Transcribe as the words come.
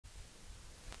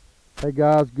Hey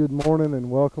guys, good morning and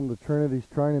welcome to Trinity's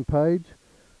training page.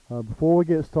 Before we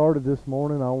get started this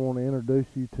morning, I want to introduce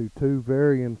you to two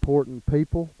very important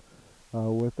people.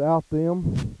 Without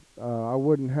them, I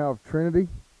wouldn't have Trinity,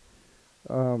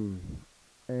 and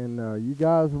you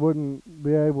guys wouldn't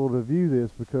be able to view this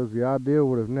because the idea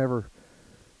would have never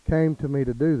came to me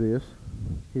to do this.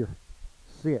 Here,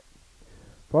 sit.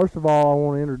 First of all, I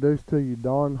want to introduce to you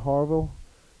Dawn Harville.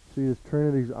 She is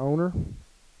Trinity's owner.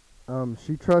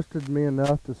 She trusted me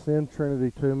enough to send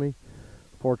Trinity to me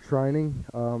for training.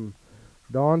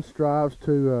 Dawn strives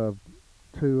to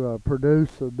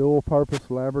produce a dual-purpose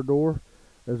Labrador,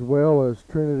 as well as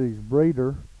Trinity's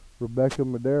breeder, Rebecca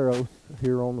Medeiros,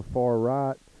 here on the far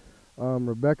right.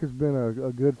 Rebecca's been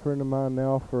a good friend of mine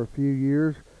now for a few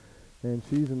years, and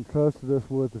she's entrusted us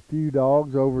with a few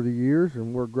dogs over the years,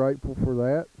 and we're grateful for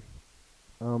that.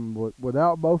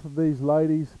 Without both of these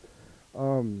ladies,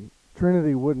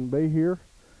 Trinity wouldn't be here.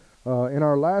 In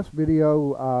our last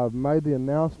video, I made the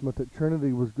announcement that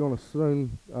Trinity was going to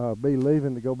soon be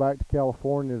leaving to go back to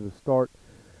California to start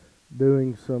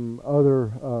doing some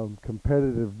other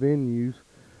competitive venues.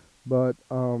 But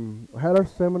I had our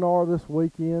seminar this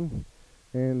weekend,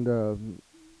 and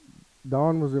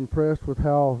Dawn was impressed with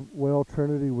how well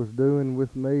Trinity was doing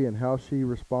with me and how she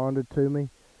responded to me.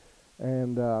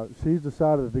 And she's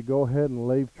decided to go ahead and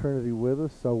leave Trinity with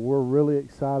us, so we're really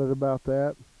excited about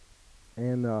that.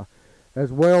 And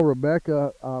as well,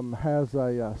 Rebecca has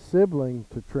a sibling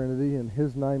to Trinity, and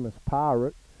his name is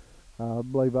Pirate. I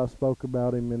believe I spoke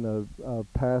about him in the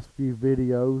past few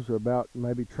videos about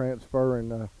maybe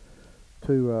transferring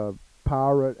to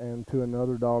Pirate and to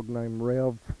another dog named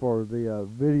Rev for the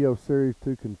video series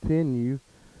to continue.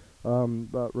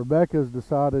 But Rebecca's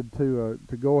decided to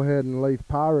go ahead and leave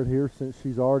Pirate here since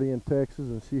she's already in Texas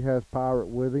and she has Pirate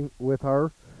with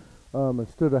her.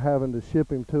 Instead of having to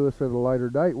ship him to us at a later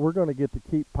date, we're going to get to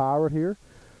keep Pirate here.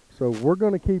 So we're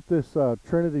going to keep this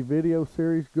Trinity video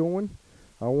series going.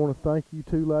 I want to thank you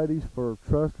two ladies for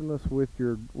trusting us with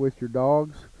your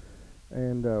dogs,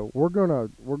 and we're gonna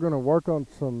work on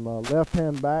some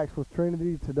left-hand backs with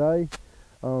Trinity today.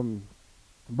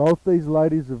 Both these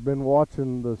ladies have been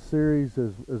watching the series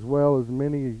as well as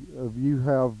many of you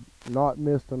have not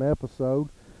missed an episode.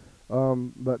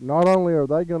 But not only are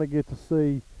they going to get to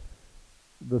see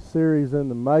the series in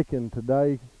the making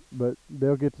today, but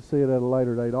they'll get to see it at a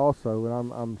later date also.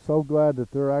 And I'm so glad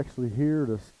that they're actually here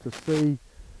to see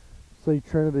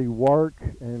Trinity work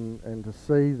and to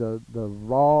see the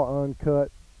raw, uncut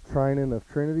training of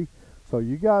Trinity. So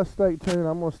you guys stay tuned.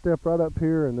 I'm going to step right up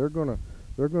here, and they're going to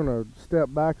step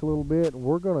back a little bit, and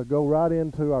we're going to go right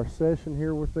into our session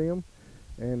here with them,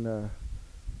 and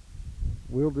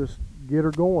we'll just get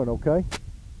her going, okay?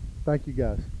 Thank you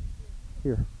guys.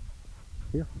 Here.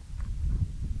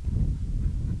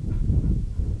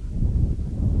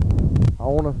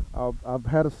 I've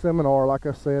had a seminar, like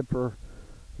I said, for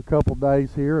a couple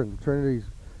days here, and Trinity's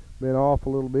been off a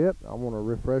little bit. I want to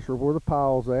refresh her where the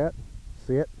pile's at.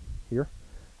 Sit. Here.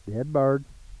 Dead bird.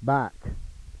 Back.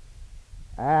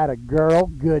 Atta girl,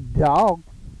 good dog.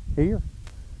 Here.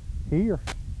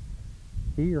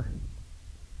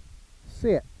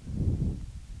 Sit.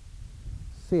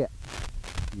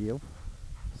 Give.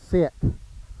 Sit.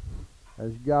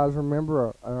 As you guys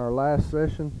remember, in our last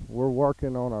session, we're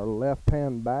working on our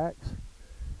left-hand backs,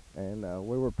 and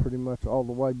we were pretty much all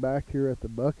the way back here at the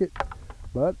bucket.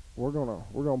 But we're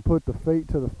gonna put the feet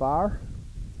to the fire.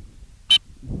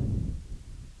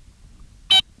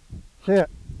 Sit.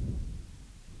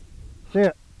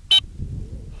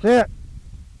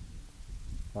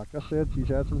 Like I said, she's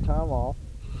had some time off.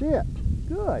 Sit.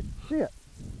 Good. Sit.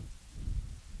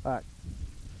 Back.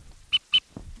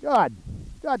 Good.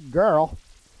 Good girl.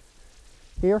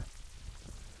 Here.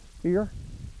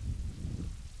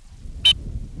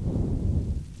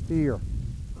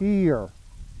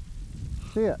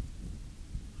 Sit.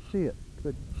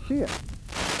 Good. Sit.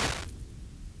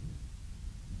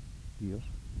 Yes.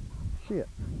 Sit.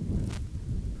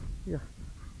 Here.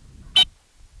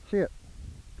 Sit.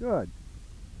 Good.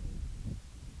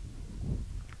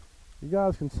 You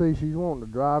guys can see she's wanting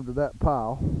to drive to that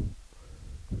pile.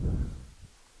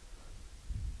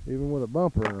 Even with a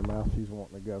bumper in her mouth, she's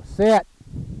wanting to go. Sit.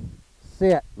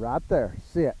 Right there.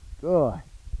 Sit. Good.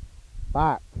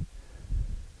 Back.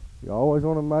 You always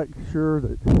want to make sure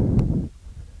that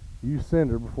you send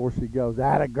her before she goes.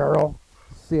 Atta girl.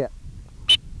 Sit.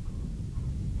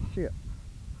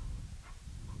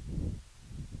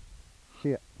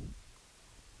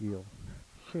 Heel.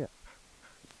 Sit.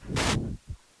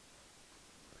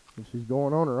 If she's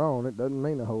going on her own, it doesn't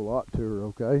mean a whole lot to her,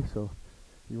 okay? So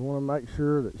You want to make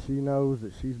sure that she knows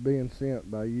that she's being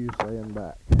sent by you saying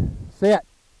back. Sit.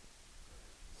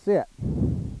 Sit.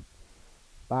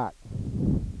 Back.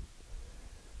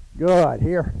 Good.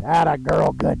 Here. Atta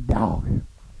girl. Good dog.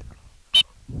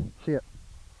 Sit.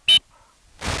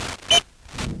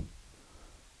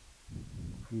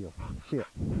 Heel. Sit.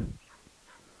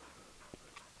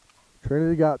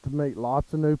 Trinity got to meet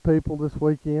lots of new people this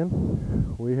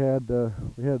weekend. We had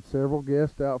several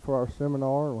guests out for our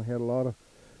seminar, and we had a lot of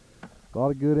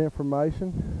good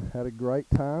information. Had a great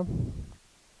time.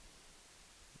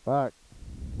 Back.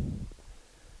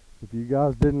 If you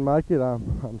guys didn't make it,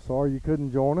 I'm sorry you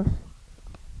couldn't join us.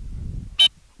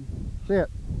 Sit.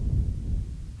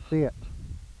 Sit.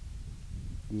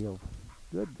 Yield.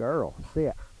 Good girl.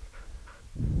 Sit.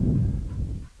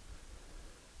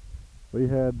 We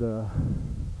had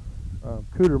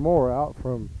Cooter Moore out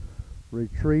from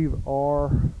Retrieve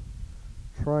R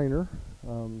Trainer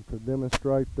to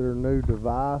demonstrate their new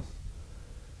device.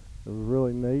 It was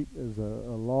really neat. It's a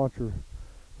launcher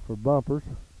for bumpers.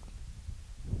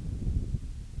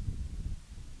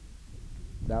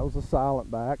 That was a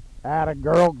silent back. Atta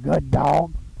girl, good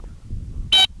dog.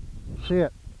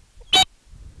 Sit.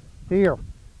 Here.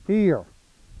 Here.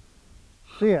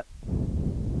 Sit.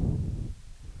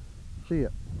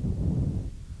 Sit.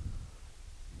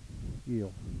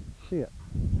 Heel. Sit.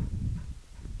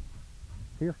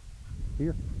 Here.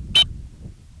 Here.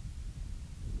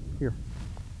 Here.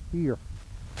 Here.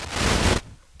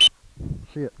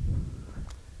 Sit.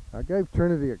 I gave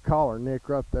Trinity a collar nick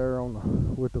right there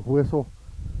with the whistle.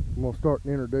 I'm going to start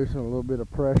introducing a little bit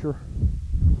of pressure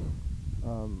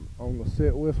on the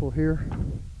sit whistle here.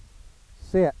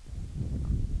 Sit.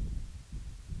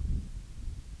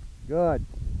 Good.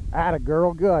 Atta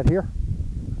girl. Good. Here.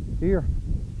 Here.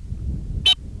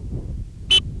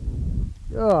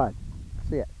 Good.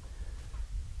 Sit.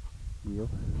 Heel.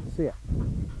 Sit.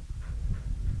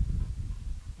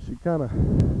 She kind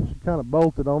of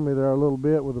bolted on me there a little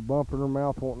bit with a bump in her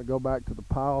mouth, wanting to go back to the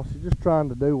pile. She's just trying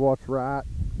to do what's right.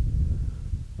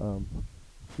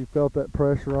 She felt that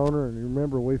pressure on her, and you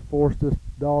remember we forced this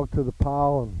dog to the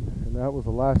pile, and that was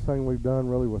the last thing we've done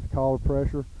really with collar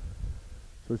pressure.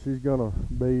 So she's gonna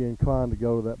be inclined to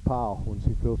go to that pile when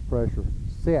she feels pressure.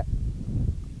 Sit.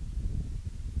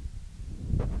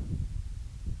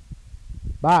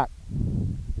 Back.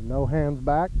 No hands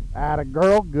back. Atta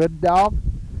girl. Good dog.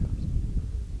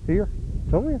 Here.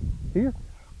 Come in. Here.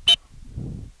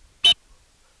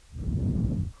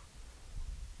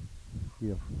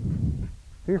 Yeah.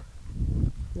 Here.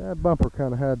 That bumper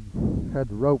kind of had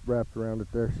the rope wrapped around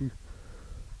it there. She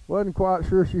wasn't quite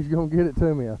sure she's going to get it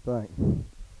to me, I think.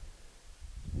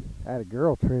 Atta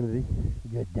girl, Trinity.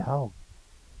 Good dog.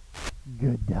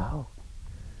 Good dog.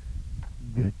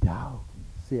 Good dog.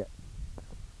 Sit.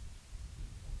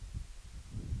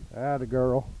 Atta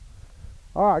girl.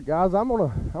 All right, guys, I'm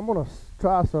gonna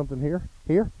try something here.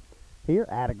 Here.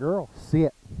 Atta girl.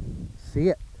 Sit.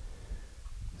 Sit.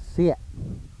 Sit.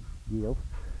 Yield.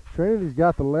 Trinity's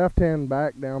got the left hand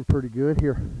back down pretty good.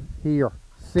 Here.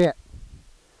 Sit.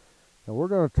 And we're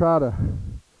gonna try to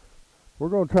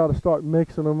start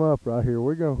mixing them up right here.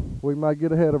 We might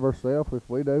get ahead of ourselves. If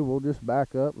we do, we'll just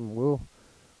back up and we'll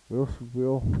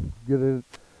get it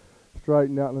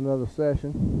straightened out in another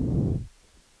session.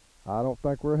 I don't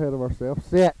think we're ahead of ourselves.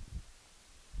 Sit.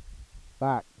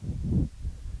 Back.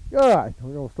 Good.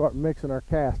 We're going to start mixing our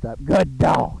cast up. Good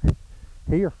dog.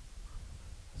 Here.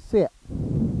 Sit.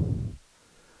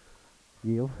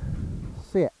 Yield.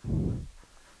 Sit.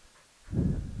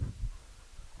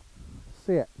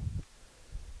 Sit.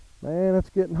 Man,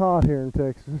 it's getting hot here in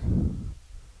Texas.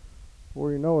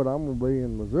 Before you know it, I'm going to be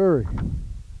in Missouri.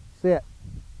 Sit.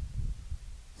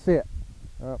 Sit.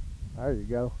 Oh, there you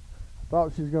go.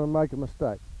 Thought she was going to make a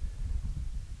mistake.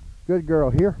 Good girl.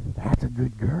 Here. That's a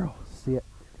good girl. Sit.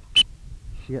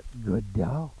 Sit. Good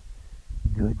dog.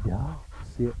 Good dog.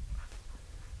 Sit.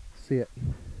 Sit.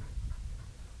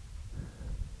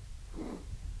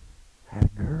 Had a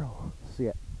girl.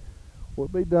 Sit. We'll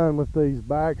be done with these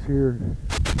backs here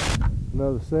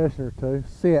another session or two.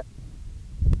 Sit.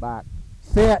 Back.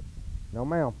 Sit. No,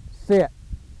 ma'am. Sit.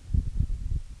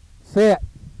 Sit.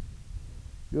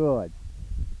 Good.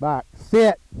 Back.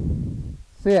 Sit.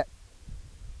 Sit.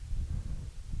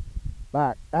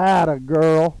 Back. Atta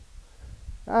girl.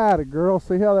 Atta girl.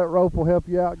 See how that rope will help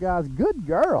you out, guys? Good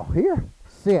girl. Here.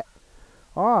 Sit.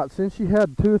 Alright, since you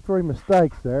had 2 or 3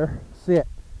 mistakes there, sit.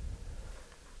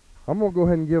 I'm going to go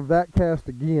ahead and give that cast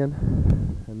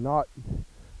again. And not,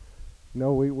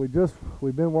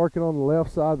 we've been working on the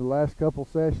left side the last couple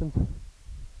sessions.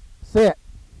 Sit.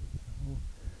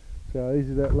 See how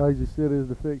easy that lazy sit is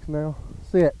to fix now?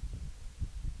 Sit.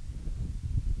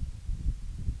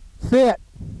 Sit.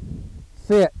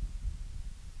 Sit.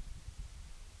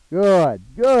 Good.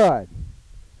 Good.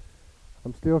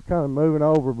 I'm still kind of moving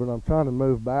over, but I'm trying to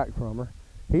move back from her.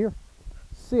 Here.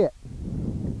 Sit.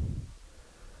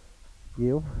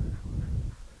 Give.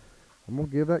 I'm going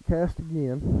to give that cast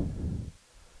again.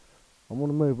 I'm going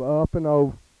to move up and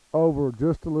over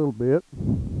just a little bit.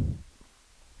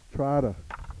 Try to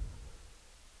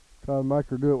make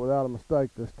her do it without a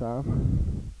mistake this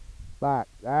time. Back.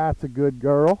 That's a good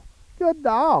girl. Good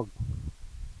dog.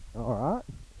 All right.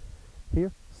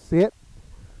 Here. Sit.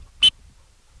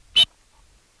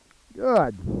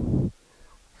 Good.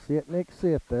 Sit, Nick.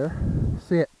 Sit there.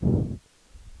 Sit. I'm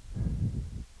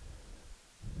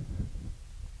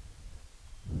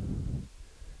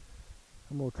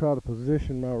going to try to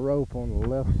position my rope on the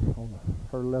left,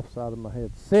 her left side of my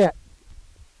head. Sit.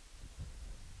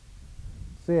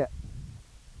 Sit.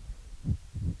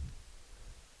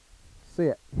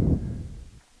 Sit.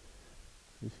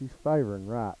 She's favoring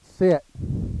right. Sit.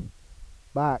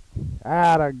 Back.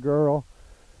 Atta girl.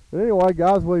 But anyway,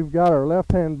 guys, we've got our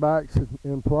left hand backs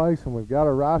in place and we've got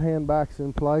our right hand backs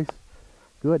in place.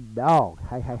 Good dog.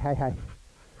 Hey, hey, hey, hey.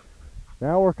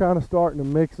 Now we're kind of starting to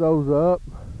mix those up,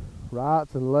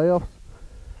 rights and lefts.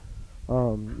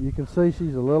 You can see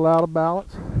she's a little out of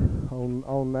balance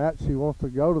on that. She wants to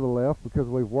go to the left because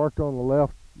we've worked on the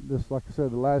left, just like I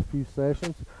said, the last few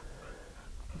sessions.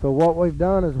 So what we've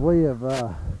done is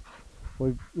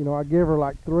I give her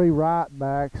like 3 right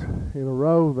backs in a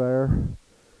row there,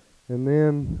 and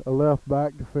then a left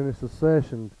back to finish the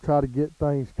session to try to get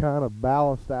things kind of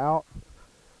balanced out.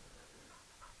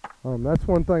 That's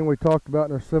one thing we talked about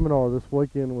in our seminar this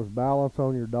weekend was balance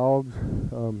on your dogs.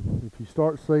 If you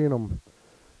start seeing them,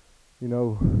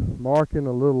 marking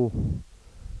a little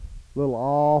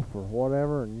off or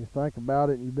whatever, and you think about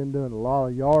it and you've been doing a lot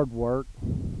of yard work,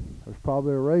 there's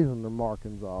probably a reason their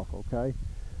marking's off, okay?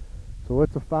 So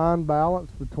it's a fine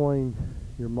balance between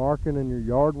your marking and your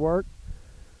yard work.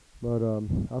 But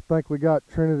I think we got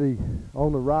Trinity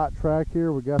on the right track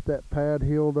here. We got that pad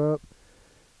healed up,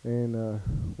 and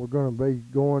we're going to be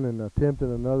going and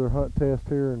attempting another hunt test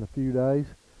here in a few days.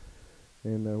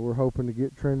 And we're hoping to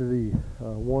get Trinity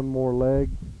one more leg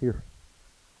here.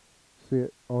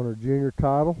 Sit on her junior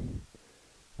title.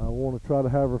 I want to try to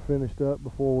have her finished up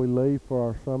before we leave for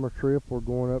our summer trip. We're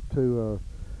going up to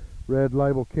Red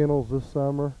Label Kennels this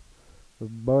summer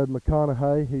with Bud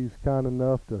McConaughey. He's kind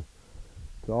enough to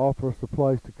offer us a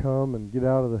place to come and get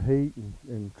out of the heat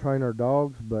and train our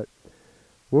dogs. But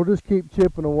we'll just keep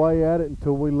chipping away at it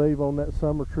until we leave on that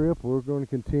summer trip. We're going to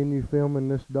continue filming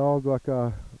this dog like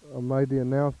I made the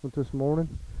announcement this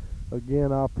morning.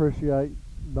 Again, I appreciate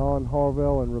Don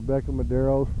Harvell and Rebecca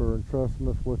Medeiros for entrusting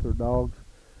us with their dogs.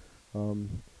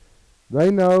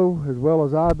 They know as well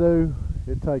as I do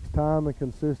it takes time and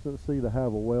consistency to have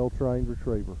a well-trained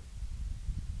retriever.